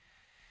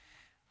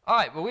All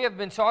right, well, we have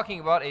been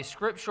talking about a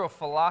scriptural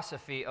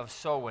philosophy of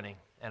soul winning.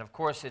 And of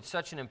course, it's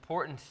such an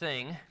important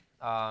thing.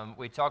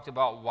 We talked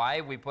about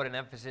why we put an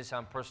emphasis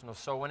on personal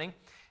soul winning.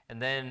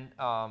 And then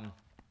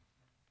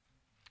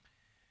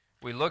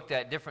we looked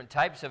at different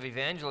types of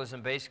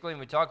evangelism, basically. And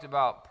we talked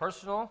about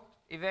personal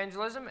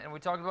evangelism, and we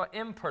talked about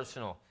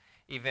impersonal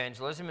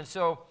evangelism. And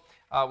so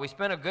we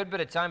spent a good bit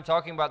of time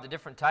talking about the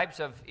different types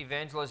of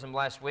evangelism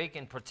last week.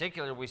 In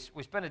particular, we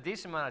spent a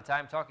decent amount of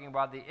time talking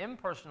about the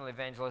impersonal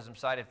evangelism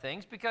side of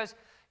things because,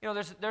 you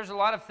know, there's a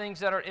lot of things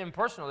that are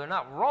impersonal. They're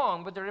not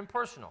wrong, but they're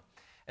impersonal.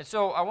 And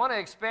so I want to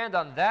expand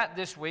on that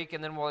this week,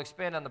 and then we'll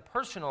expand on the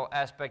personal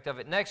aspect of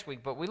it next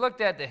week. But we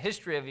looked at the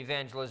history of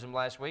evangelism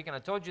last week, and I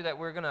told you that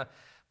we're going to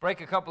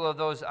break a couple of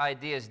those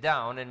ideas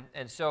down.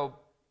 And so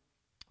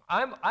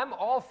I'm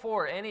all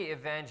for any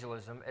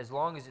evangelism as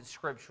long as it's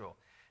scriptural.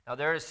 Now,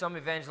 there is some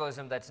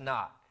evangelism that's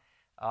not.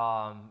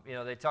 You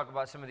know, they talk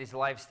about some of these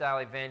lifestyle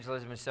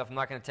evangelism and stuff. I'm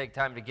not going to take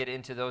time to get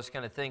into those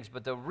kind of things.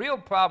 But the real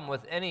problem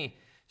with any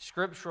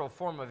scriptural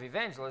form of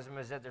evangelism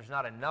is that there's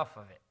not enough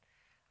of it.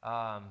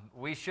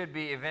 We should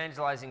be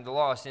evangelizing the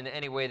lost in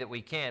any way that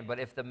we can. But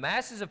if the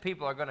masses of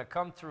people are going to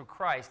come through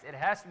Christ, it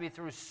has to be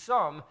through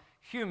some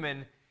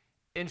human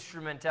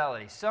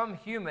instrumentality. Some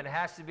human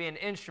has to be an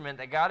instrument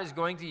that God is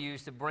going to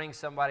use to bring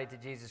somebody to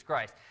Jesus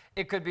Christ.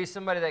 It could be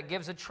somebody that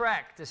gives a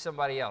tract to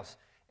somebody else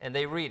and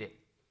they read it.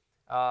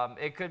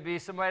 It could be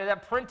somebody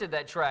that printed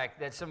that tract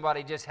that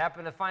somebody just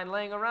happened to find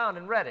laying around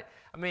and read it.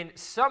 I mean,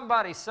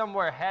 somebody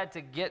somewhere had to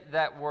get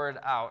that word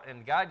out,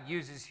 and God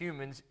uses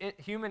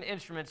human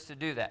instruments to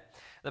do that.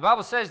 The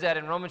Bible says that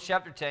in Romans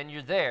chapter 10,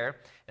 you're there,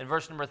 in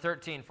verse number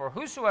 13, "For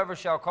whosoever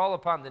shall call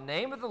upon the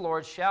name of the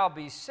Lord shall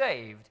be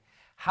saved.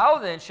 How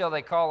then shall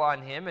they call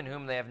on him in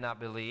whom they have not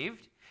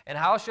believed? And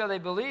how shall they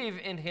believe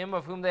in him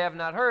of whom they have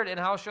not heard? And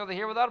how shall they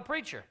hear without a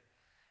preacher?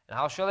 And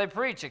how shall they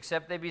preach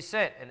except they be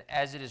sent? And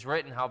as it is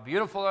written, how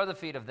beautiful are the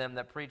feet of them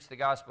that preach the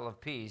gospel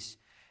of peace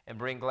and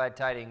bring glad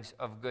tidings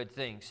of good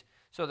things."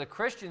 So the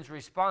Christian's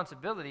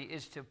responsibility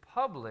is to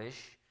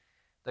publish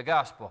the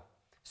gospel.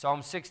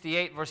 Psalm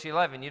 68, verse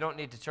 11. You don't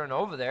need to turn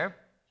over there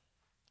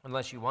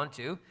unless you want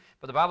to.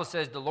 But the Bible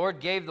says, "The Lord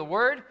gave the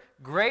word,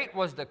 great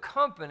was the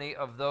company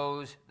of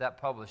those that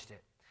published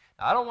it."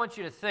 Now, I don't want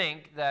you to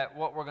think that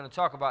what we're going to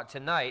talk about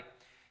tonight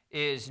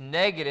is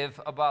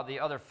negative about the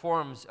other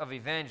forms of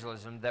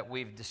evangelism that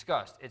we've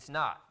discussed. It's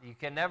not. You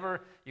can never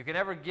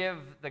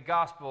give the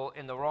gospel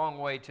in the wrong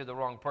way to the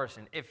wrong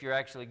person if you're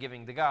actually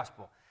giving the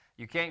gospel.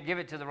 You can't give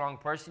it to the wrong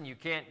person. You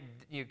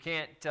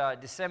can't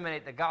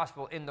disseminate the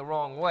gospel in the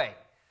wrong way.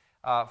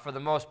 For the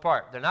most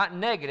part. They're not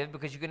negative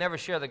because you can never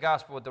share the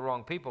gospel with the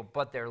wrong people,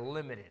 but they're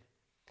limited.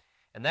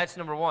 And that's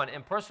number one.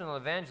 Impersonal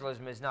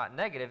evangelism is not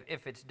negative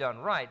if it's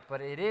done right,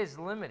 but it is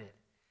limited.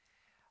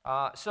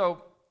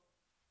 So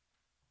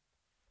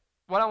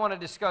what I want to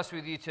discuss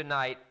with you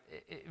tonight,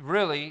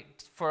 really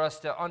for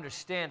us to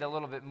understand a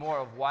little bit more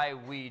of why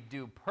we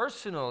do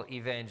personal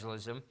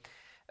evangelism,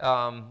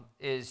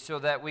 is so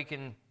that we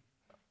can,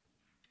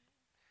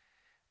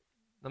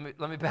 let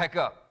me back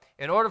up.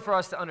 In order for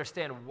us to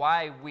understand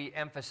why we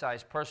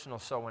emphasize personal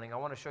soul winning, I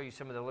want to show you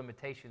some of the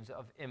limitations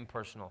of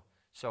impersonal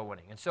soul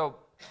winning. And so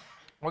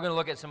we're going to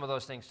look at some of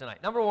those things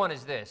tonight. Number one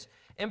is this: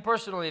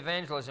 impersonal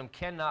evangelism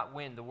cannot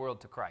win the world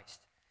to Christ.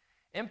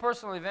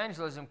 Impersonal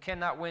evangelism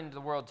cannot win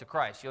the world to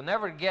Christ. You'll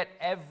never get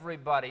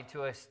everybody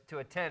to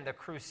attend a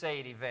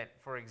crusade event,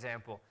 for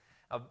example.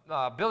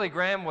 Billy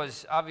Graham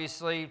was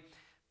obviously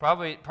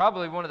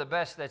probably one of the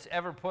best that's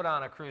ever put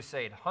on a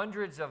crusade.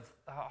 Hundreds of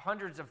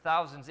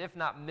thousands, if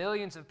not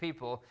millions of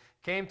people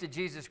came to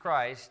Jesus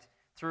Christ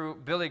through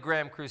Billy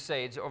Graham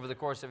crusades over the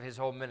course of his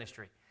whole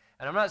ministry.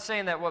 And I'm not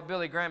saying that what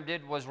Billy Graham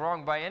did was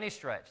wrong by any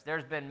stretch.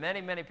 There's been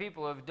many, many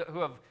people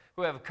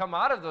who have come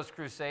out of those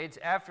crusades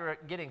after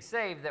getting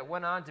saved that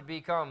went on to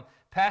become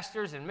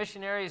pastors and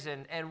missionaries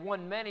and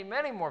won many,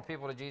 many more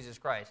people to Jesus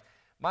Christ.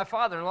 My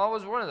father-in-law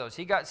was one of those.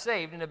 He got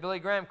saved in a Billy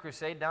Graham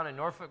crusade down in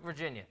Norfolk,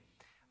 Virginia.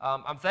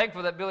 I'm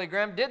thankful that Billy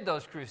Graham did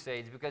those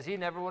crusades because he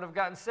never would have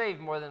gotten saved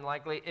more than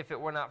likely if it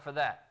were not for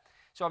that.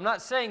 So I'm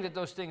not saying that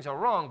those things are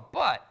wrong,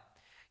 but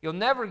you'll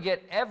never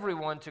get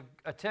everyone to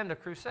attend a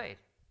crusade.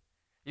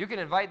 You can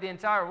invite the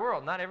entire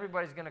world. Not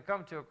everybody's going to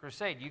come to a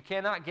crusade. You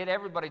cannot get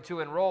everybody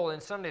to enroll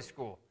in Sunday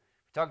school.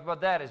 We talked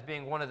about that as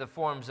being one of the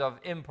forms of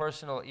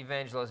impersonal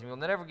evangelism. You'll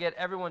never get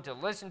everyone to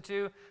listen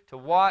to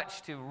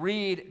watch, to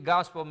read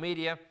gospel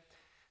media.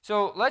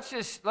 So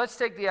let's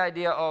take the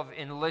idea of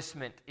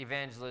enlistment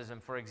evangelism,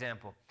 for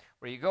example,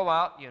 where you go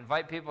out, you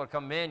invite people to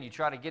come in, you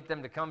try to get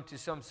them to come to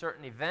some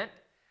certain event,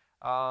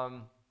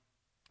 and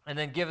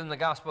then give them the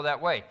gospel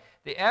that way.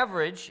 The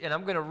average, and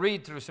I'm going to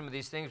read through some of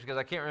these things because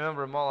I can't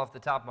remember them all off the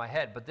top of my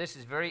head, but this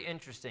is very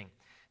interesting.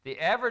 The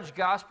average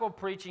gospel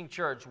preaching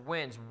church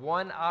wins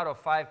 1 out of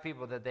 5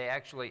 people that they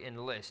actually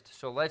enlist.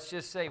 So let's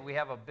just say we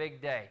have a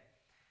big day,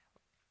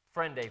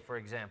 Friend Day, for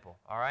example,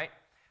 all right?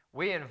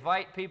 We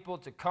invite people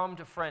to come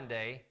to Friend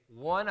Day.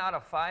 1 out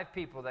of 5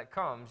 people that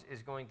comes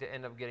is going to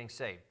end up getting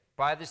saved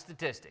by the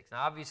statistics.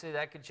 Now, obviously,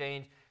 that could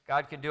change.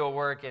 God can do a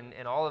work in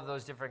all of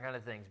those different kind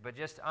of things. But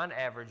just on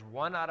average,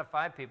 1 out of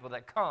 5 people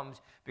that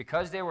comes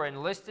because they were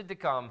enlisted to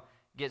come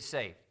get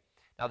saved.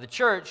 Now, the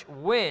church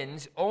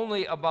wins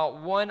only about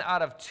 1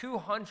 out of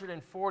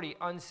 240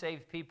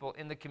 unsaved people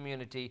in the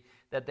community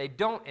that they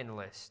don't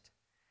enlist.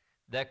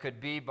 That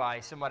could be by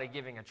somebody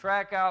giving a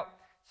tract out,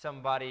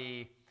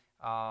 somebody,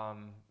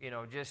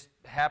 just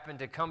happened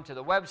to come to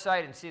the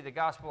website and see the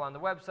gospel on the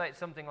website,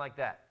 something like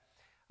that.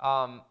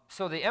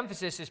 So the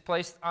emphasis is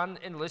placed on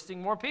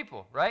enlisting more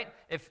people, right?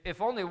 If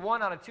only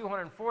 1 out of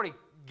 240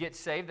 gets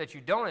saved that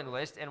you don't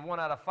enlist and 1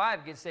 out of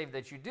 5 gets saved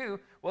that you do,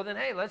 well then,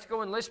 hey, let's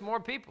go enlist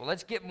more people.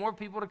 Let's get more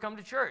people to come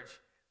to church,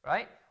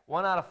 right?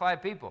 1 out of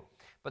 5 people.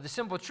 But the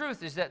simple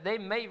truth is that they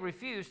may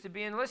refuse to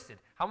be enlisted.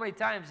 How many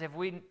times have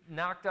we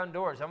knocked on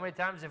doors? How many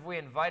times have we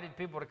invited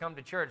people to come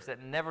to church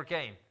that never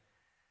came?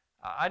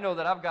 I know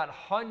that I've got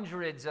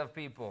hundreds of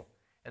people,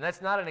 and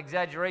that's not an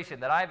exaggeration,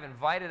 that I've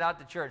invited out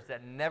to church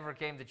that never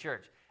came to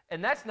church.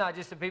 And that's not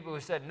just the people who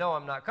said, no,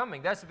 I'm not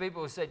coming. That's the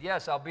people who said,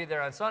 yes, I'll be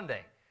there on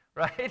Sunday,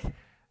 right?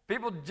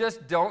 People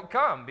just don't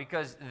come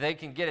because they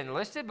can get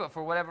enlisted, but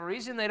for whatever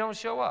reason, they don't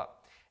show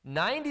up.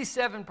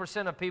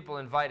 97% of people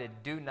invited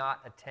do not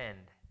attend.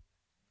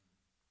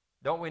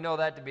 Don't we know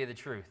that to be the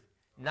truth?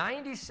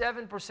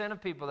 97%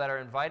 of people that are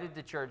invited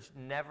to church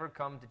never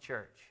come to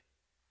church.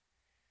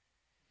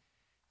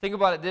 Think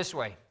about it this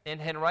way. In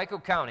Henrico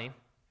County,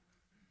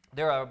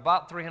 there are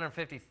about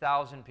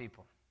 350,000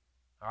 people.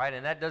 All right,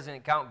 and that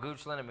doesn't count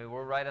Goochland. I mean,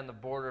 we're right on the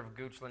border of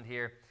Goochland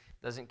here.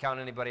 Doesn't count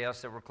anybody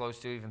else that we're close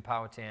to, even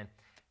Powhatan.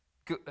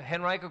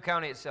 Henrico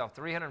County itself,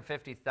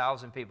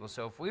 350,000 people.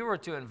 So if we were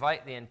to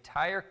invite the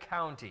entire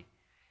county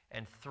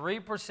and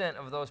 3%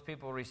 of those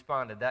people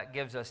responded, that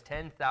gives us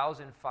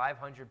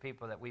 10,500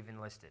 people that we've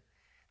enlisted.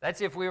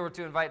 That's if we were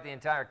to invite the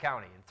entire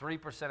county and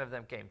 3% of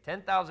them came.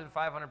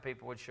 10,500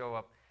 people would show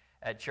up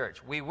at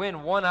church. We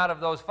win 1 out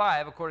of those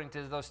 5 according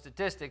to those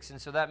statistics,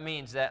 and so that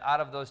means that out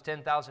of those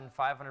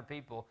 10,500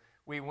 people,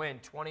 we win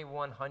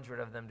 2,100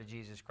 of them to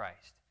Jesus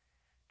Christ.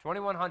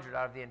 2,100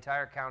 out of the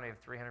entire county of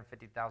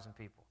 350,000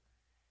 people.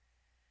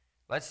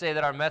 Let's say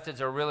that our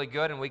methods are really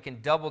good and we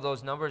can double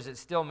those numbers. It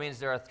still means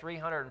there are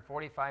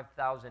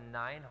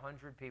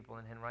 345,900 people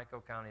in Henrico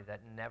County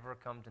that never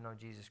come to know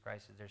Jesus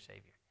Christ as their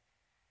Savior.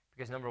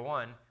 Because number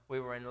one, we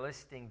were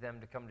enlisting them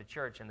to come to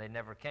church and they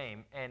never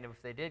came. And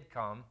if they did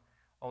come,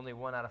 only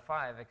 1 out of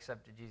 5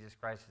 accepted Jesus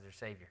Christ as their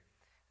Savior.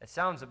 That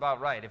sounds about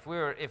right. If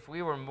there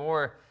were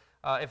more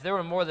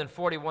than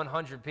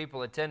 4,100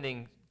 people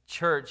attending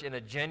church in a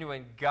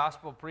genuine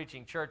gospel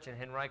preaching church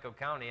in Henrico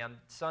County on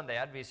Sunday,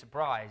 I'd be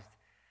surprised.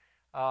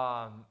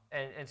 So,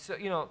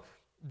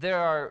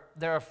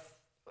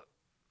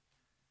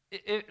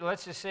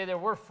 let's just say there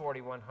were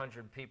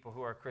 4,100 people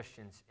who are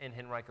Christians in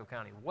Henrico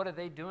County. What are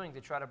they doing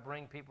to try to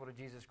bring people to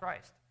Jesus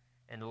Christ?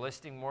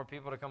 Enlisting more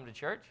people to come to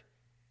church?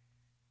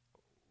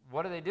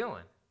 What are they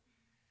doing?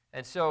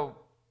 And so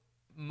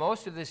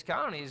most of this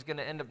county is going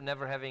to end up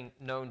never having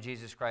known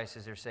Jesus Christ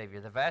as their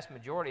Savior. The vast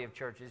majority of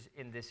churches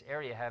in this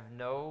area have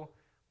no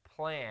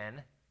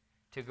plan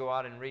to go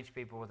out and reach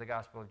people with the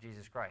gospel of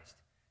Jesus Christ.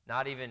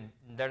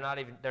 They're not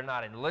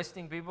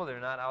enlisting people. They're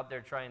not out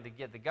there trying to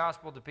get the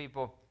gospel to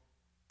people.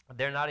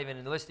 They're not even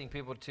enlisting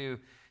people to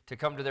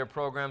come to their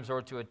programs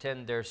or to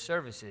attend their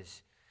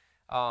services.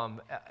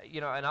 And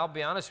I'll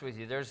be honest with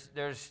you. There's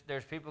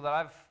people that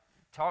I've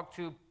talked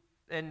to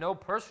and know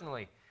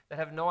personally that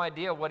have no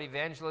idea what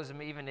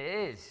evangelism even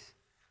is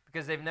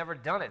because they've never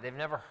done it. They've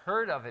never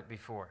heard of it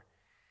before.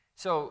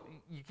 So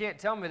you can't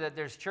tell me that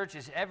there's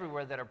churches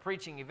everywhere that are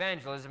preaching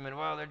evangelism and,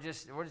 we're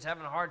just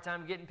having a hard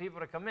time getting people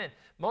to come in.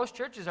 Most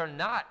churches are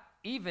not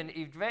even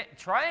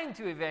trying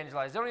to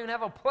evangelize. They don't even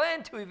have a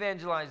plan to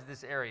evangelize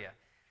this area,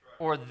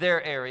 or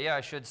their area,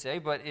 I should say.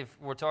 But if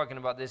we're talking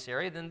about this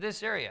area, then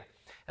this area.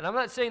 And I'm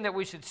not saying that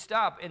we should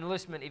stop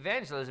enlistment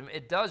evangelism.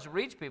 It does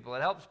reach people.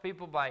 It helps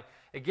people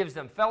it gives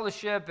them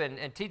fellowship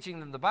and teaching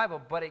them the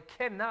Bible, but it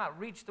cannot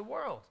reach the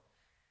world.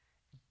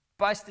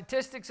 By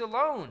statistics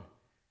alone,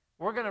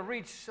 we're going to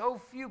reach so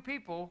few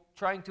people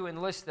trying to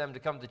enlist them to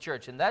come to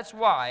church. And that is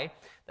why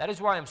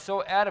I'm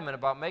so adamant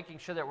about making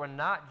sure that we're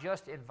not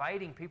just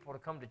inviting people to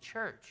come to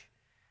church,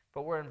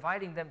 but we're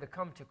inviting them to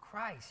come to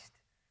Christ.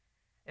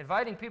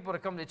 Inviting people to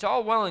come. It's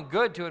all well and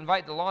good to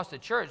invite the lost to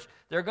church.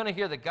 They're going to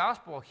hear the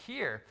gospel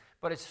here,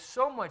 but it's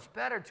so much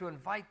better to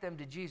invite them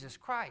to Jesus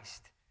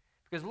Christ.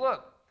 Because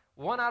look,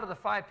 1 out of the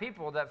 5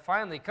 people that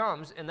finally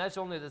comes, and that's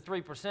only the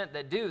 3%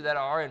 that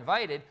are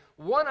invited,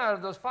 1 out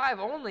of those 5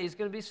 only is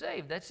going to be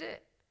saved. That's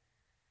it.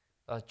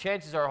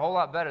 Chances are a whole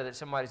lot better that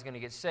somebody's going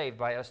to get saved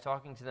by us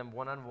talking to them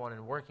one-on-one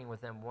and working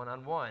with them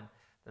one-on-one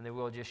than they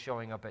will just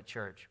showing up at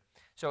church.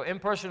 So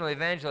impersonal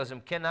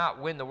evangelism cannot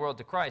win the world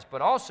to Christ,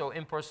 but also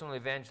impersonal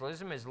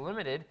evangelism is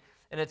limited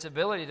in its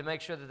ability to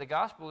make sure that the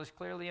gospel is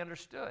clearly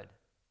understood.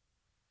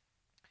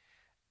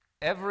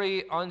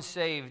 Every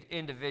unsaved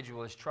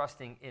individual is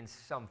trusting in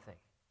something.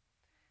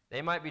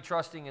 They might be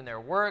trusting in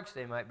their works.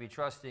 They might be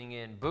trusting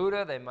in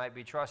Buddha. They might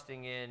be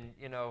trusting in,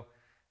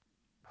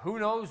 who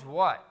knows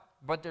what.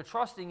 But they're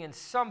trusting in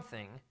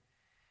something.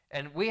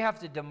 And we have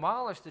to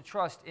demolish the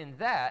trust in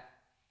that,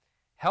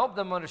 help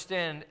them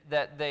understand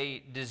that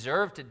they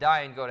deserve to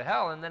die and go to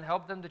hell, and then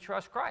help them to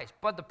trust Christ.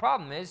 But the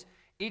problem is,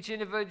 each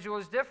individual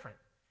is different.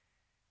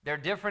 They're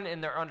different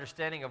in their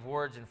understanding of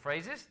words and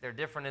phrases. They're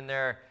different in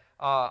their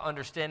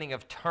understanding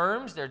of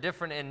terms. They're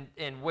different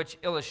in which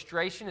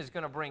illustration is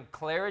going to bring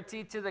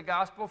clarity to the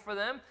gospel for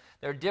them.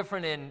 They're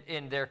different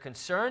in their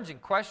concerns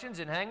and questions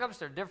and hang-ups.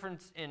 They're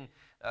different in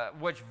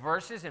which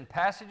verses and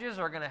passages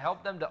are going to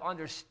help them to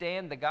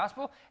understand the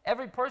gospel.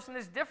 Every person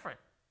is different.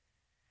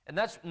 And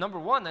that's, number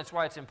one, that's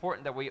why it's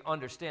important that we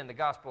understand the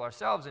gospel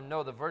ourselves and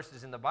know the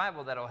verses in the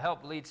Bible that will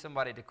help lead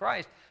somebody to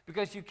Christ,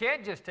 because you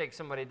can't just take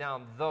somebody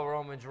down the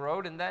Romans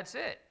road and that's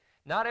it.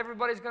 Not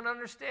everybody's going to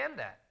understand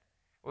that.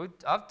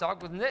 I've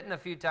talked with Nitin a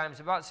few times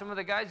about some of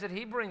the guys that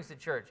he brings to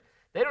church.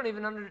 They don't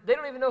even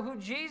know who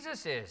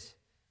Jesus is,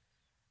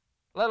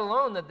 let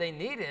alone that they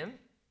need him,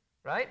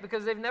 right?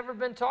 Because they've never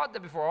been taught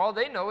that before. All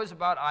they know is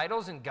about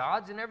idols and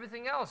gods and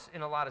everything else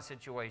in a lot of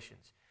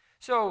situations.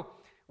 So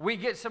we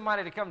get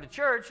somebody to come to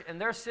church, and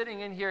they're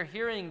sitting in here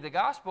hearing the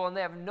gospel, and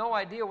they have no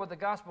idea what the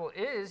gospel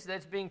is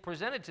that's being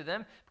presented to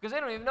them, because they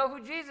don't even know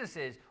who Jesus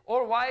is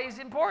or why he's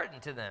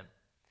important to them.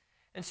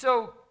 And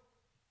so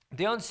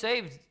the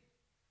unsaved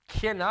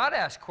cannot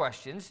ask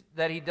questions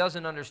that he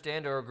doesn't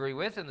understand or agree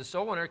with, and the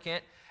soul winner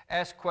can't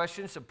ask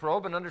questions to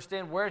probe and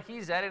understand where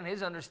he's at in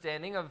his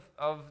understanding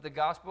of the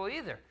gospel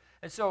either.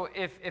 And so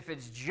if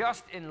it's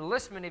just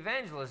enlistment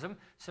evangelism,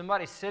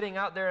 somebody sitting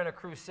out there in a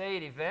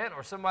crusade event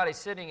or somebody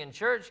sitting in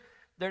church,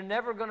 they're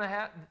never going to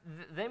have,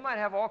 they might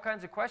have all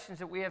kinds of questions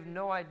that we have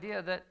no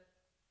idea that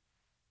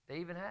they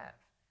even have.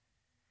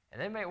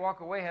 And they may walk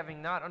away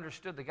having not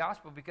understood the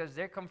gospel because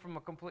they come from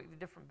a completely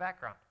different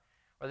background,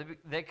 or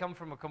they come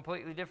from a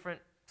completely different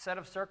set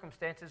of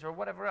circumstances or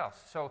whatever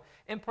else. So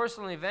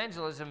impersonal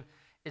evangelism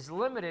is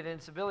limited in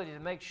its ability to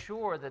make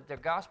sure that the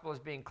gospel is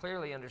being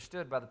clearly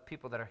understood by the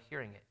people that are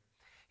hearing it.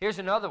 Here's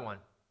another one.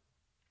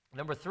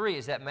 Number 3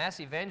 is that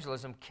mass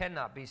evangelism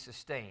cannot be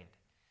sustained.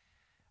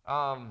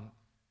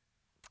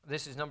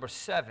 This is number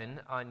 7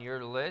 on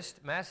your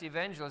list. Mass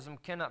evangelism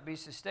cannot be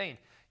sustained.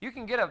 You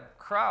can get a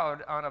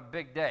crowd on a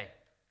big day.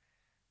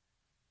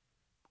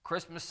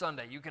 Christmas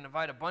Sunday, you can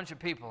invite a bunch of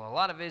people. A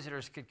lot of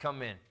visitors could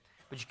come in.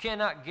 But you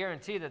cannot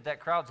guarantee that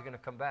crowd's going to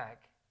come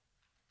back.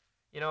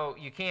 You know,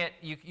 you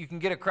can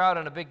get a crowd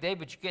on a big day,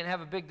 but you can't have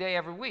a big day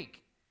every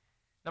week.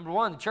 Number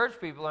one, the church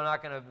people are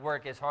not going to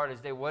work as hard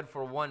as they would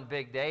for one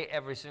big day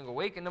every single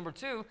week. And number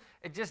two,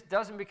 it just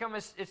doesn't become,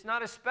 it's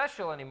not as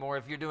special anymore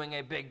if you're doing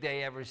a big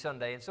day every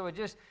Sunday. And so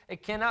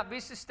it cannot be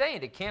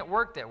sustained. It can't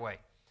work that way.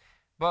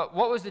 But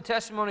what was the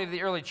testimony of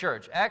the early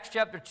church? Acts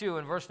chapter 2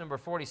 and verse number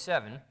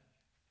 47,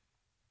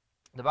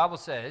 the Bible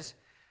says,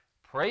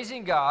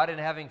 praising God and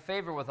having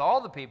favor with all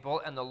the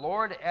people, and the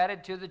Lord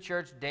added to the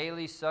church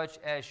daily such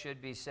as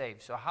should be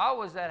saved. So how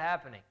was that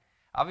happening?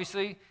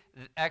 Obviously,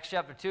 Acts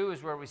chapter 2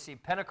 is where we see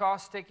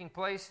Pentecost taking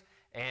place,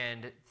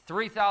 and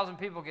 3,000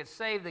 people get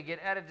saved, they get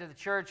added to the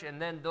church, and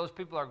then those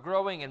people are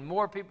growing, and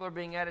more people are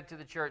being added to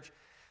the church.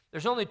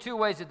 There's only two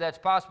ways that that's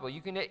possible.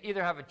 You can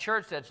either have a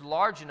church that's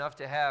large enough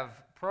to have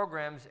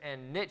programs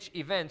and niche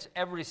events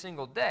every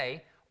single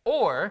day,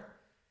 or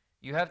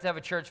you have to have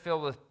a church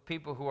filled with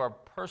people who are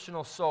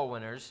personal soul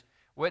winners,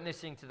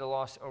 witnessing to the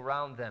lost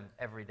around them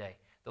every day.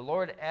 The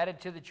Lord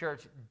added to the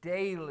church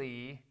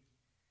daily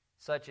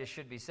such as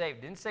should be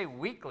saved. Didn't say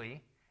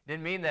weekly.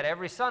 Didn't mean that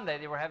every Sunday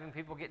they were having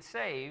people get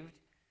saved.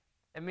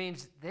 It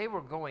means they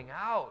were going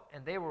out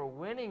and they were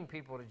winning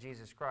people to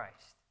Jesus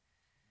Christ.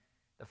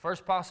 The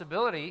first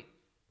possibility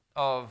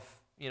of,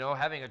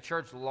 having a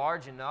church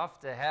large enough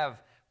to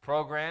have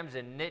programs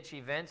and niche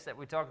events that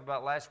we talked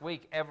about last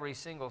week every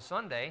single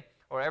Sunday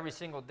or every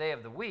single day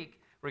of the week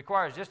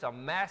requires just a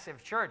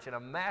massive church and a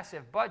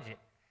massive budget.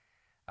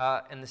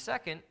 And the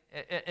second,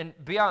 and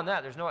beyond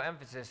that, there's no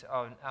emphasis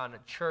on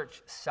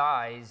church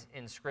size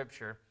in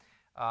Scripture.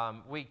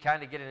 We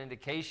kind of get an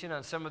indication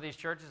on some of these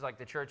churches, like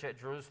the church at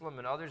Jerusalem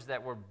and others,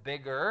 that were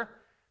bigger,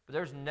 but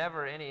there's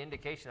never any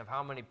indication of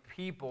how many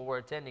people were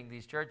attending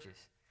these churches,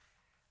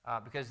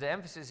 because the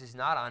emphasis is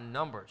not on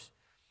numbers.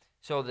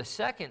 So the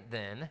second,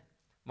 then,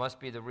 must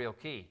be the real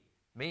key,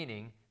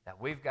 meaning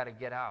that we've got to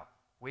get out.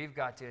 We've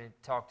got to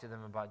talk to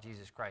them about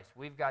Jesus Christ.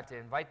 We've got to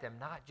invite them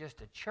not just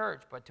to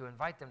church, but to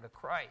invite them to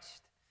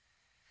Christ.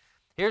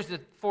 Here's the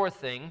fourth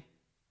thing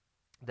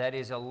that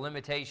is a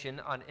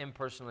limitation on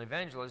impersonal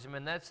evangelism,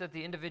 and that's that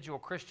the individual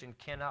Christian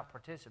cannot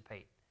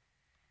participate.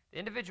 The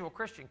individual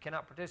Christian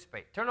cannot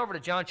participate. Turn over to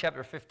John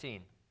chapter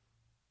 15.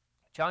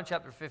 John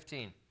chapter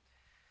 15.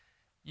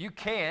 You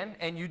can,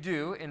 and you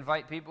do,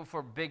 invite people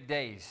for big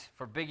days,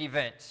 for big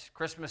events.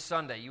 Christmas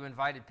Sunday, you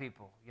invited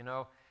people,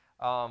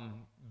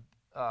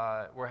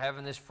 we're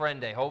having this friend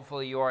day.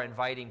 Hopefully you are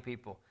inviting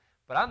people.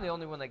 But I'm the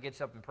only one that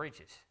gets up and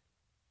preaches,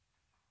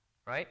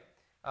 right?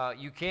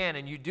 You can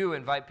and you do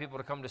invite people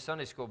to come to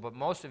Sunday school, but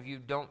most of you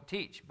don't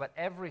teach. But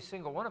every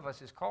single one of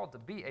us is called to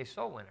be a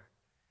soul winner.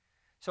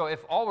 So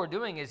if all we're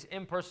doing is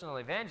impersonal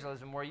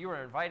evangelism where you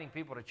are inviting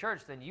people to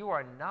church, then you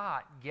are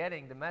not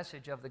getting the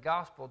message of the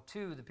gospel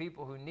to the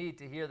people who need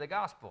to hear the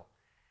gospel.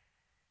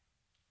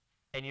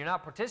 And you're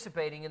not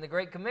participating in the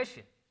Great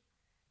Commission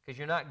because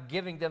you're not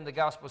giving them the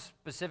gospel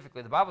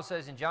specifically. The Bible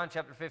says in John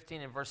chapter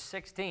 15 and verse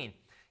 16,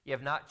 "You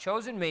have not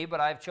chosen me, but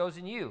I have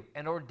chosen you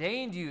and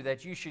ordained you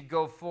that you should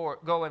go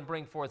and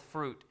bring forth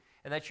fruit,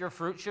 and that your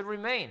fruit should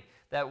remain,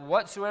 that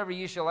whatsoever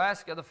you shall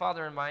ask of the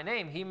Father in my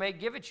name, he may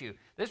give it you."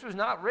 This was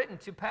not written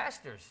to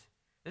pastors.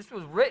 This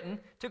was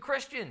written to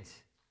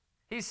Christians.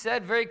 He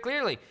said very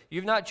clearly,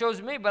 "You've not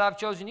chosen me, but I've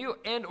chosen you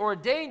and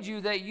ordained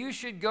you that you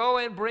should go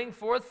and bring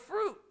forth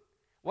fruit."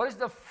 What is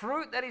the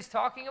fruit that he's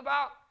talking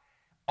about?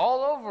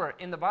 All over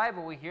in the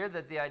Bible, we hear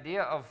that the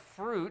idea of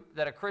fruit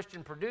that a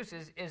Christian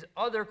produces is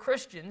other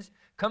Christians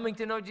coming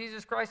to know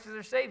Jesus Christ as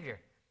their Savior.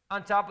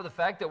 On top of the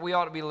fact that we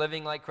ought to be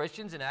living like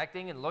Christians and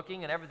acting and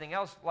looking and everything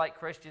else like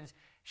Christians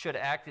should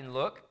act and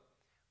look,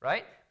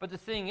 right? But the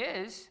thing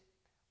is,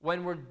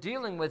 when we're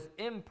dealing with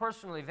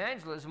impersonal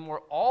evangelism,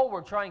 where all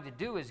we're trying to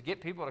do is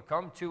get people to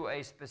come to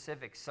a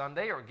specific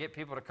Sunday or get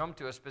people to come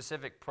to a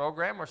specific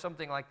program or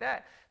something like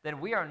that, then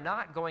we are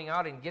not going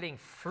out and getting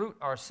fruit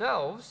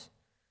ourselves.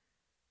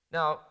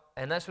 Now,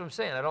 and that's what I'm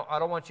saying. I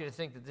don't want you to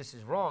think that this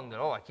is wrong,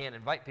 that, I can't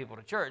invite people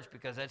to church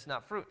because that's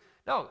not fruit.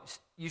 No,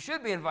 you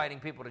should be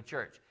inviting people to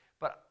church.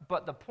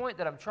 But the point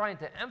that I'm trying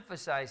to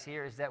emphasize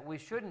here is that we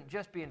shouldn't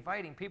just be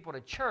inviting people to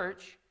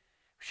church,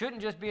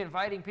 shouldn't just be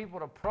inviting people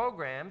to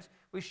programs,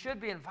 we should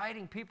be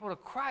inviting people to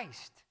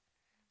Christ.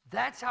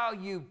 That's how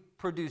you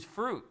produce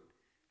fruit,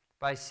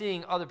 by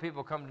seeing other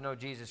people come to know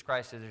Jesus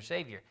Christ as their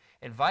Savior.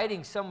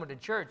 Inviting someone to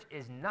church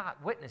is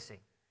not witnessing.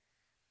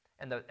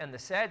 And the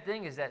sad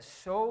thing is that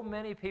so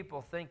many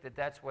people think that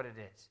that's what it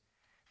is.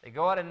 They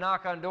go out and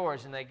knock on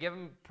doors, and they give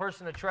a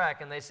person a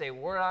tract, and they say,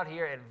 "We're out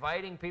here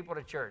inviting people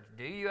to church.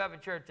 Do you have a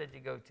church that you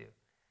go to?"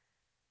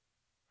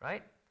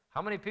 Right?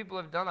 How many people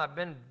have done? I've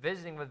been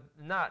visiting with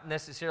not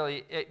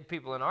necessarily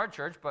people in our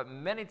church, but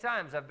many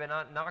times I've been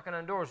out knocking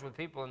on doors with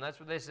people, and that's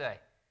what they say.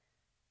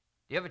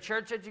 "Do you have a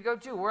church that you go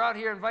to?" "We're out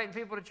here inviting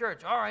people to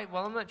church." "All right,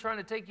 well, I'm not trying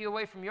to take you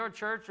away from your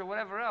church or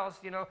whatever else,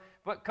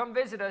 but come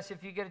visit us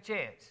if you get a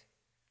chance."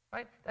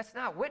 Right? That's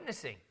not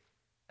witnessing.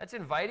 That's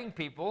inviting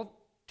people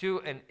to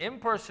an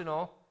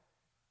impersonal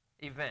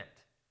event.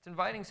 It's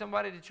inviting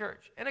somebody to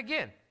church. And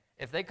again,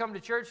 if they come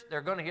to church,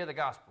 they're going to hear the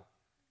gospel.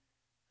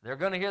 They're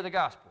going to hear the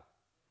gospel.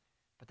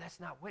 But that's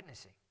not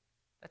witnessing.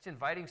 That's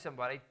inviting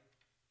somebody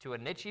to a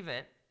niche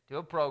event, to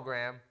a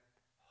program,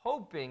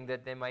 hoping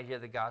that they might hear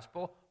the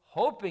gospel,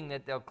 hoping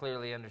that they'll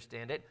clearly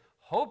understand it,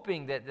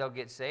 hoping that they'll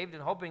get saved,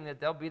 and hoping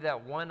that they'll be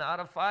that 1 out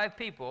of 5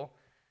 people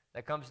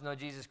that comes to know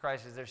Jesus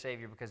Christ as their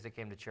Savior because they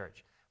came to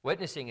church.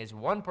 Witnessing is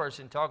one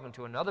person talking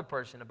to another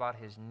person about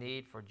his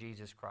need for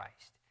Jesus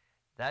Christ.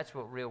 That's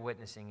what real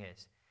witnessing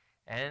is.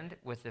 And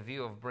with the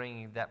view of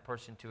bringing that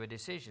person to a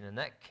decision. And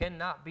that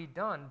cannot be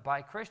done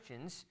by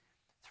Christians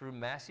through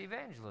mass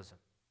evangelism.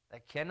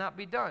 That cannot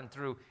be done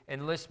through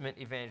enlistment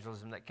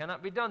evangelism. That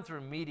cannot be done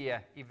through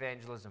media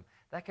evangelism.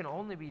 That can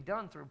only be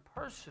done through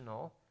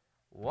personal,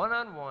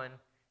 one-on-one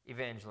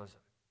evangelism.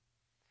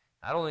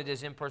 Not only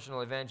does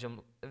impersonal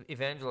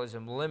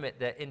evangelism limit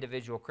that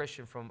individual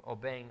Christian from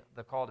obeying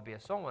the call to be a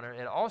soul winner,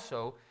 it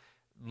also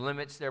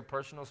limits their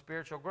personal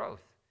spiritual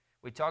growth.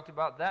 We talked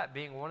about that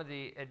being one of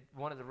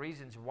the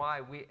reasons why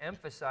we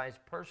emphasize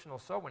personal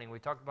soul winning. We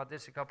talked about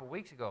this a couple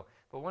weeks ago.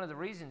 But one of the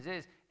reasons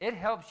is it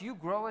helps you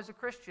grow as a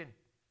Christian.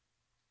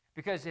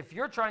 Because if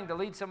you're trying to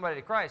lead somebody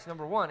to Christ,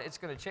 number one, it's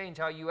going to change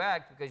how you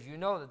act because you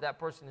know that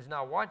person is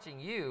not watching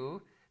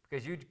you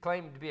because you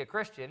claim to be a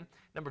Christian.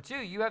 Number two,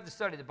 you have to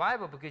study the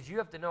Bible because you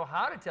have to know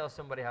how to tell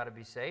somebody how to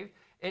be saved.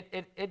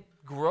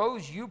 It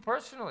grows you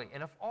personally.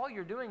 And if all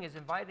you're doing is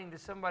inviting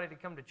somebody to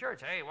come to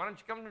church, "Hey, why don't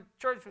you come to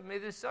church with me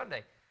this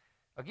Sunday?"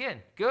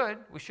 Again, good.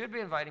 We should be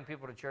inviting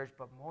people to church,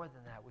 but more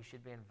than that, we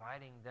should be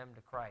inviting them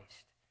to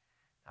Christ.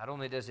 Not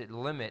only does it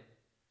limit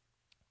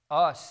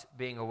us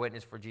being a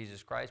witness for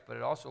Jesus Christ, but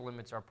it also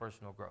limits our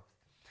personal growth.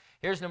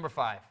 Here's number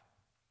 5.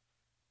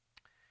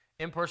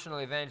 Impersonal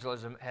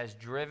evangelism has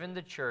driven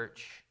the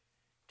church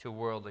to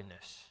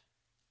worldliness.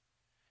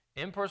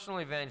 Impersonal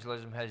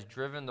evangelism has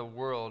driven the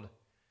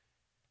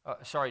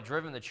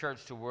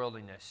church to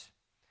worldliness.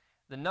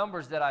 The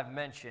numbers that I've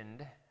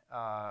mentioned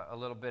a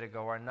little bit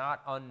ago are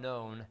not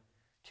unknown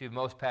to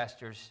most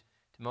pastors,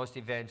 to most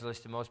evangelists,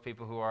 to most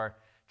people who are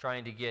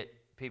trying to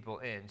get people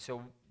in.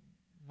 So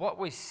what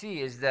we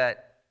see is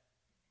that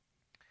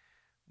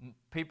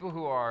people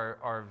who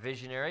are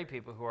visionary,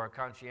 people who are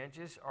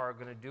conscientious, are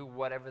going to do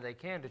whatever they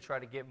can to try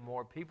to get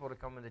more people to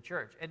come into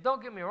church. And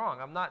don't get me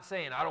wrong, I'm not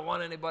saying I don't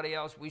want anybody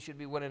else. We should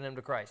be winning them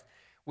to Christ.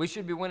 We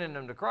should be winning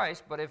them to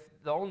Christ, but if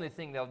the only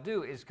thing they'll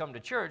do is come to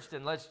church,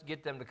 then let's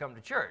get them to come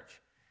to church.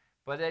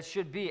 But that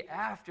should be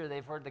after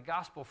they've heard the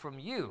gospel from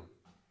you.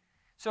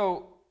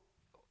 So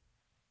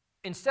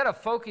instead of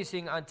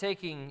focusing on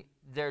taking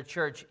their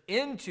church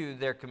into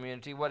their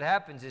community, what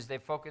happens is they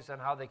focus on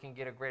how they can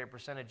get a greater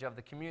percentage of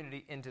the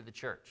community into the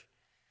church.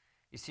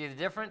 You see the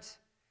difference?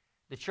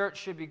 The church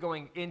should be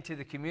going into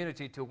the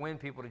community to win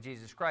people to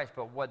Jesus Christ,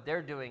 but what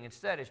they're doing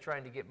instead is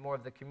trying to get more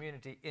of the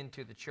community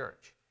into the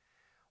church.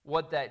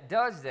 What that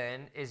does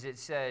then is it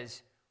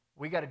says,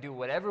 we got to do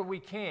whatever we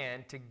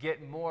can to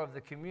get more of the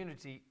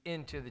community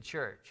into the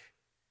church.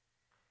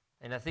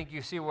 And I think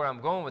you see where I'm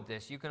going with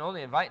this. You can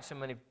only invite so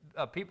many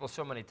people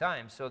so many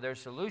times, so their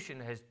solution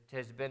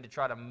has been to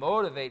try to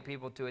motivate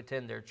people to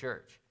attend their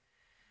church.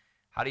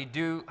 How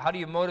do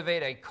you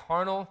motivate a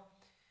carnal,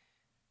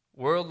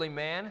 worldly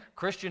man,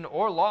 Christian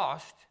or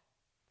lost,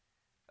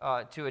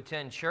 to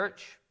attend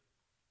church?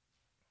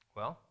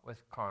 Well,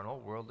 with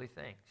carnal, worldly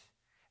things.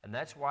 And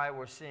that's why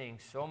we're seeing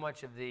so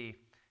much of the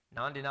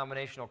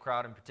non-denominational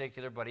crowd in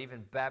particular, but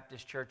even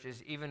Baptist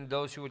churches, even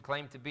those who would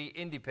claim to be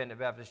independent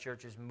Baptist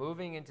churches,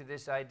 moving into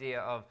this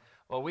idea of,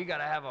 well, we got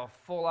to have a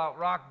full-out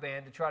rock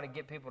band to try to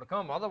get people to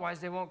come. Otherwise,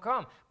 they won't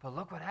come. But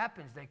look what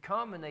happens. They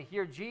come and they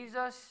hear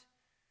Jesus,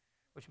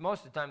 which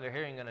most of the time they're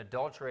hearing an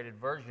adulterated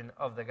version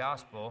of the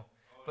gospel.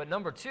 But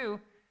number two,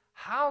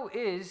 how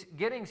is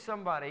getting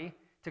somebody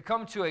to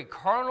come to a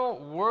carnal,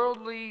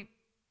 worldly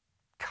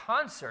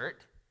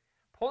concert,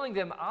 pulling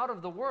them out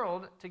of the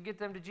world to get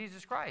them to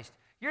Jesus Christ?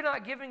 You're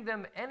not giving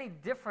them any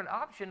different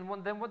option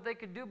than what they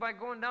could do by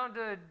going down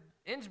to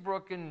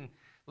Innsbruck and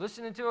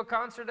listening to a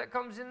concert that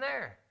comes in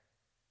there.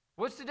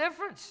 What's the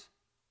difference?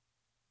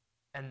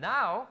 And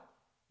now,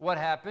 what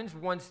happens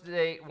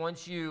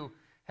once you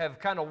have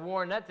kind of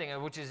worn that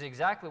thing, which is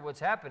exactly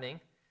what's happening?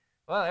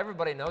 Well,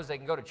 everybody knows they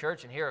can go to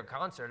church and hear a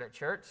concert at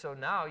church, so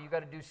now you got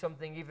to do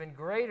something even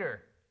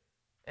greater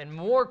and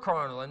more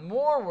carnal and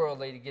more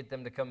worldly to get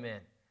them to come in.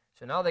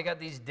 So now they got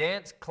these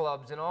dance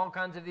clubs and all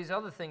kinds of these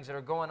other things that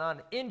are going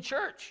on in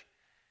church.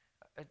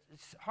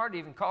 It's hard to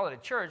even call it a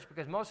church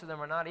because most of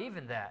them are not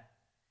even that.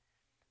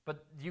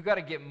 But you got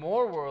to get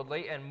more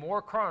worldly and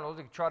more carnal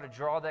to try to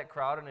draw that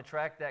crowd and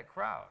attract that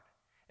crowd.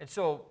 And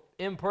so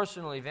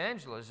impersonal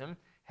evangelism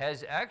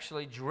has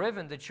actually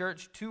driven the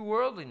church to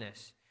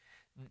worldliness.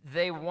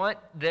 They want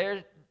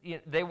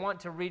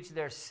to reach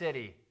their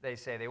city, they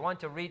say. They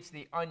want to reach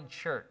the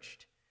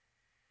unchurched.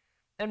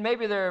 And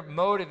maybe their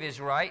motive is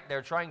right.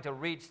 They're trying to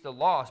reach the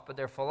lost, but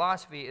their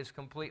philosophy is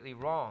completely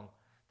wrong.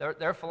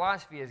 Their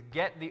philosophy is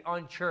get the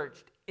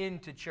unchurched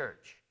into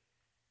church.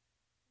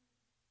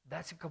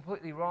 That's a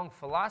completely wrong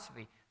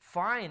philosophy.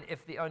 Fine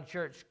if the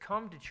unchurched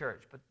come to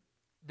church, but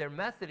their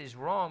method is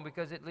wrong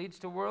because it leads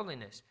to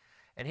worldliness.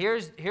 And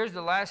here's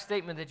the last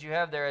statement that you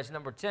have there as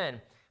number 10,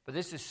 but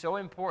this is so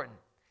important.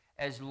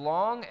 As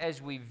long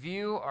as we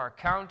view our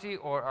county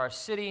or our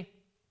city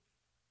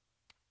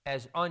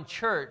as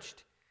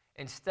unchurched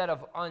instead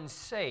of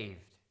unsaved,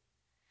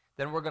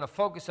 then we're going to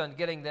focus on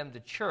getting them to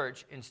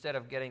church instead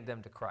of getting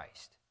them to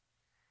Christ.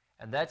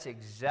 And that's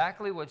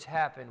exactly what's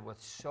happened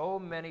with so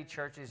many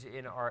churches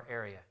in our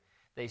area.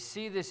 They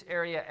see this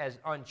area as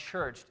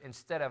unchurched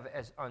instead of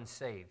as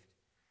unsaved.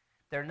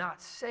 They're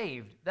not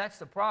saved. That's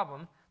the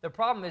problem. The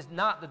problem is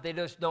not that they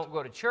just don't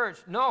go to church.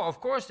 No,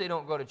 of course they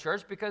don't go to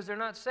church because they're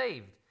not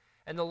saved.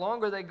 And the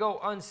longer they go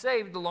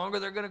unsaved, the longer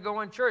they're going to go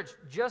in church.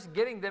 Just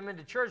getting them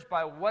into church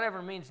by whatever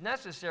means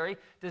necessary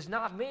does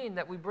not mean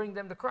that we bring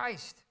them to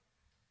Christ.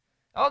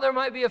 Oh, there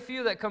might be a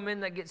few that come in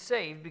that get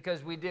saved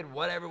because we did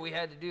whatever we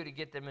had to do to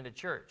get them into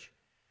church.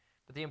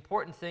 But the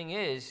important thing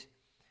is,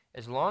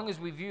 as long as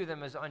we view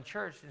them as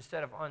unchurched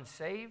instead of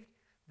unsaved,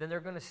 then they're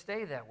going to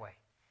stay that way.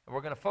 And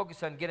we're going to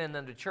focus on getting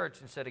them to church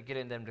instead of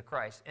getting them to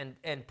Christ.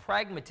 And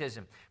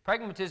pragmatism.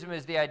 Pragmatism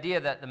is the idea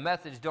that the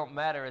methods don't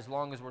matter as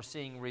long as we're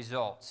seeing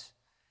results.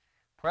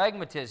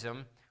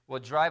 Pragmatism will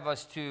drive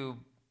us to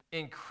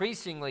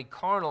increasingly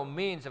carnal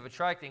means of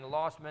attracting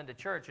lost men to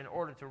church in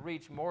order to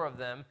reach more of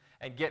them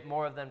and get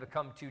more of them to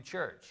come to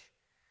church.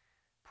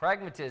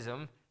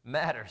 Pragmatism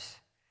matters.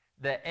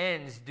 The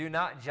ends do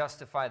not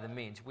justify the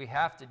means. We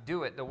have to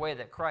do it the way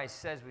that Christ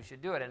says we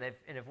should do it. And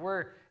if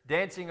we're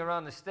dancing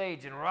around the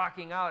stage and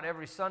rocking out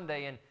every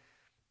Sunday, and,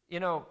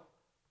 you know,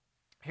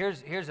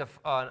 here's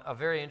a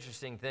very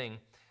interesting thing.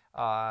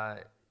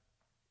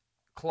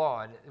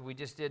 Claude, we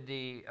just did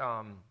the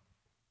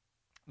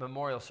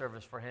memorial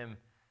service for him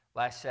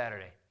last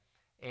Saturday.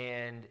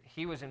 And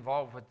he was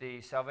involved with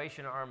the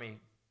Salvation Army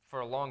for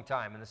a long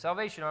time. And the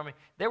Salvation Army,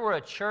 they were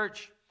a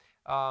church.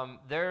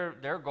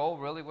 Their goal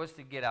really was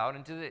to get out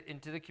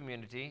into the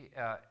community,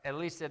 at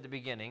least at the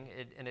beginning,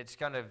 and it's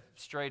kind of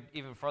strayed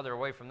even further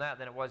away from that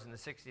than it was in the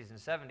 60s and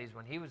 70s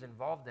when he was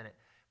involved in it.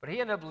 But he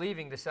ended up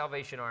leaving the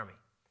Salvation Army.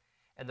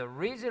 And the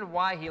reason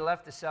why he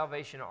left the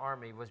Salvation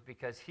Army was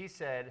because he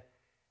said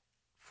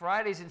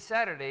Fridays and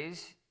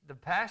Saturdays, the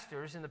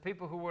pastors and the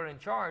people who were in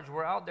charge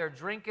were out there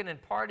drinking and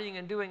partying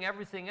and doing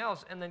everything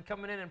else and then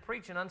coming in and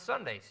preaching on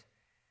Sundays.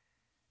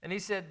 And he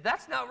said,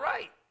 that's not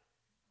right.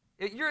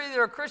 You're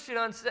either a Christian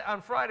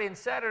on Friday and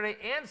Saturday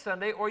and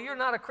Sunday, or you're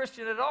not a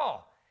Christian at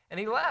all. And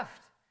he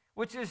left,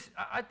 which is,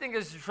 I think,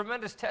 is a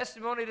tremendous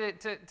testimony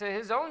to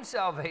his own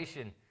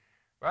salvation,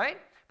 right?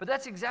 But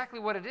that's exactly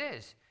what it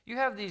is. You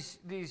have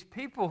these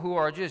people who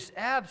are just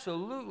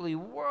absolutely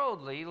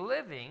worldly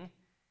living,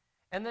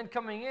 and then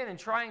coming in and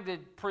trying to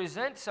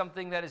present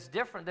something that is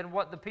different than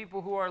what the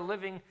people who are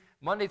living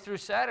Monday through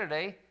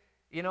Saturday,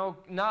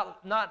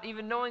 not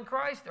even knowing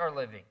Christ are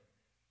living.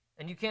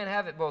 And you can't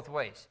have it both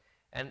ways.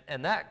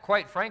 And that,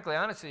 quite frankly,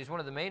 honestly, is one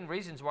of the main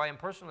reasons why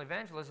impersonal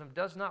evangelism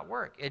does not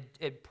work.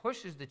 It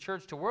pushes the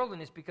church to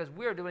worldliness because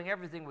we are doing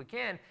everything we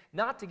can,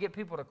 not to get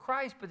people to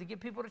Christ, but to get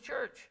people to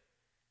church.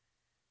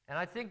 And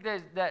I think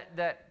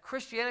that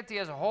Christianity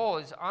as a whole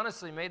has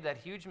honestly made that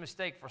huge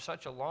mistake for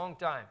such a long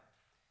time.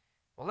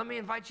 Well, let me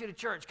invite you to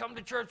church. Come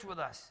to church with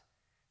us.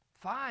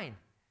 Fine.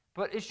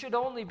 But it should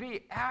only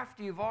be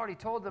after you've already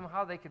told them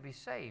how they could be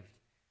saved.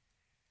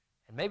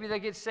 And maybe they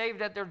get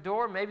saved at their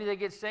door. Maybe they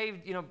get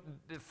saved,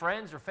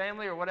 friends or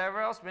family or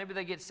whatever else. Maybe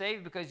they get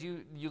saved because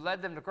you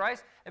led them to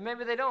Christ. And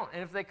maybe they don't.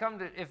 And if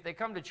they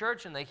come to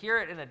church and they hear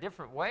it in a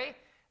different way,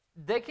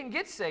 they can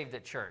get saved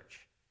at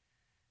church.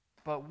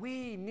 But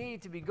we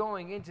need to be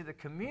going into the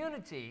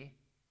community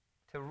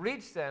to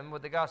reach them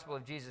with the gospel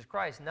of Jesus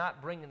Christ,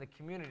 not bringing the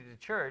community to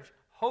church,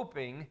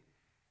 hoping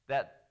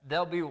that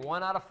they'll be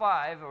 1 out of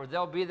 5, or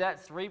they'll be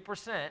that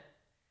 3%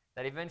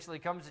 that eventually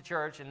comes to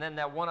church, and then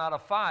that 1 out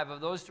of 5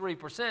 of those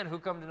 3% who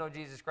come to know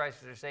Jesus Christ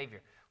as their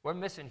Savior. We're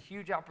missing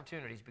huge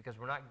opportunities because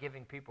we're not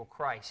giving people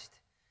Christ.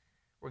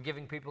 We're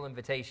giving people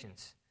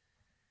invitations.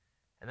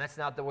 And that's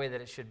not the way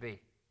that it should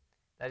be.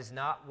 That is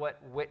not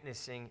what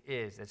witnessing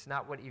is. That's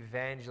not what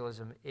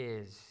evangelism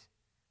is.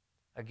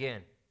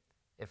 Again,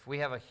 if we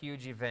have a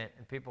huge event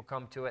and people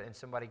come to it and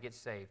somebody gets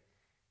saved,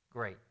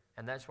 great.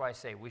 And that's why I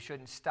say we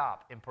shouldn't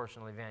stop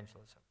impersonal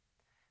evangelism.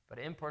 But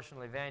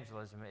impersonal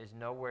evangelism is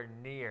nowhere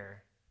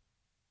near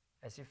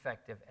as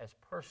effective as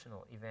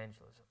personal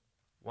evangelism.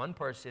 One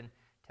person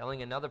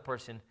telling another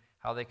person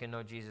how they can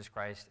know Jesus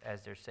Christ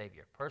as their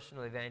Savior.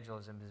 Personal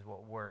evangelism is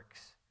what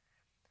works.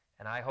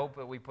 And I hope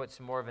that we put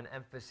some more of an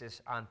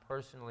emphasis on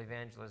personal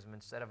evangelism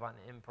instead of on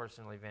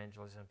impersonal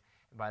evangelism.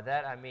 And by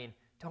that I mean,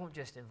 don't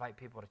just invite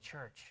people to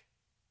church.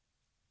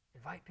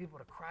 Invite people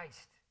to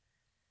Christ.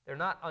 They're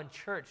not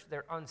unchurched,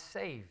 they're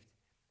unsaved.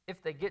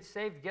 If they get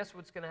saved, guess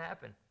what's going to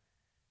happen?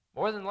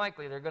 More than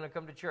likely, they're going to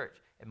come to church.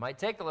 It might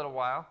take a little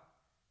while,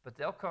 but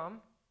they'll come.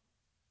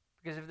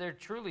 Because if they're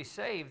truly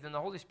saved, then the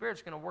Holy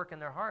Spirit's going to work in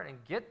their heart and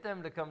get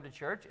them to come to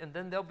church, and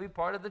then they'll be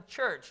part of the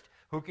church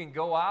who can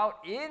go out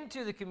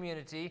into the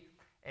community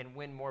and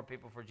win more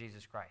people for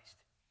Jesus Christ.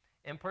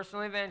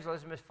 Impersonal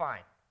evangelism is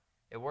fine.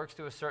 It works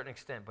to a certain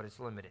extent, but it's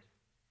limited.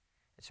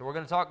 And so we're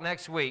going to talk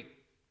next week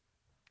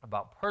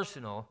about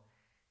personal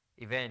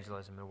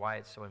evangelism and why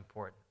it's so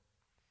important.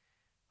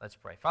 Let's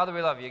pray. Father,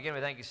 we love you. Again, we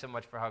thank you so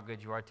much for how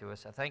good you are to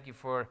us. I thank you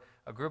for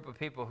a group of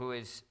people who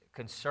is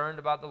concerned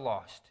about the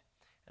lost.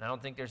 And I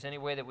don't think there's any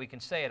way that we can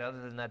say it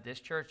other than that this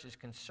church is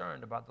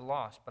concerned about the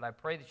lost. But I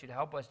pray that you'd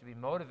help us to be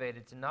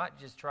motivated to not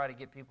just try to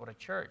get people to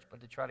church,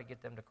 but to try to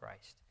get them to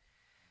Christ.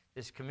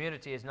 This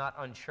community is not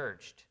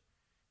unchurched.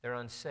 They're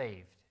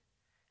unsaved.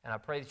 And I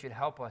pray that you'd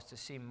help us to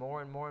see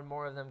more and more and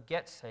more of them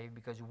get saved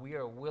because we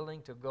are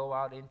willing to go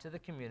out into the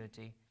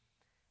community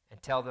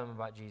and tell them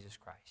about Jesus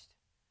Christ.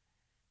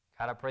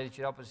 God, I pray that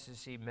you'd help us to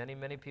see many,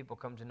 many people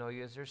come to know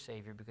you as their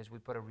Savior because we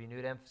put a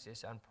renewed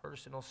emphasis on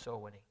personal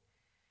soul winning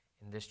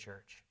in this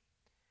church.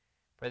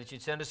 Pray that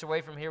you'd send us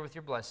away from here with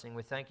your blessing.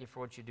 We thank you for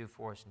what you do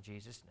for us in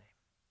Jesus'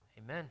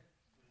 name. Amen.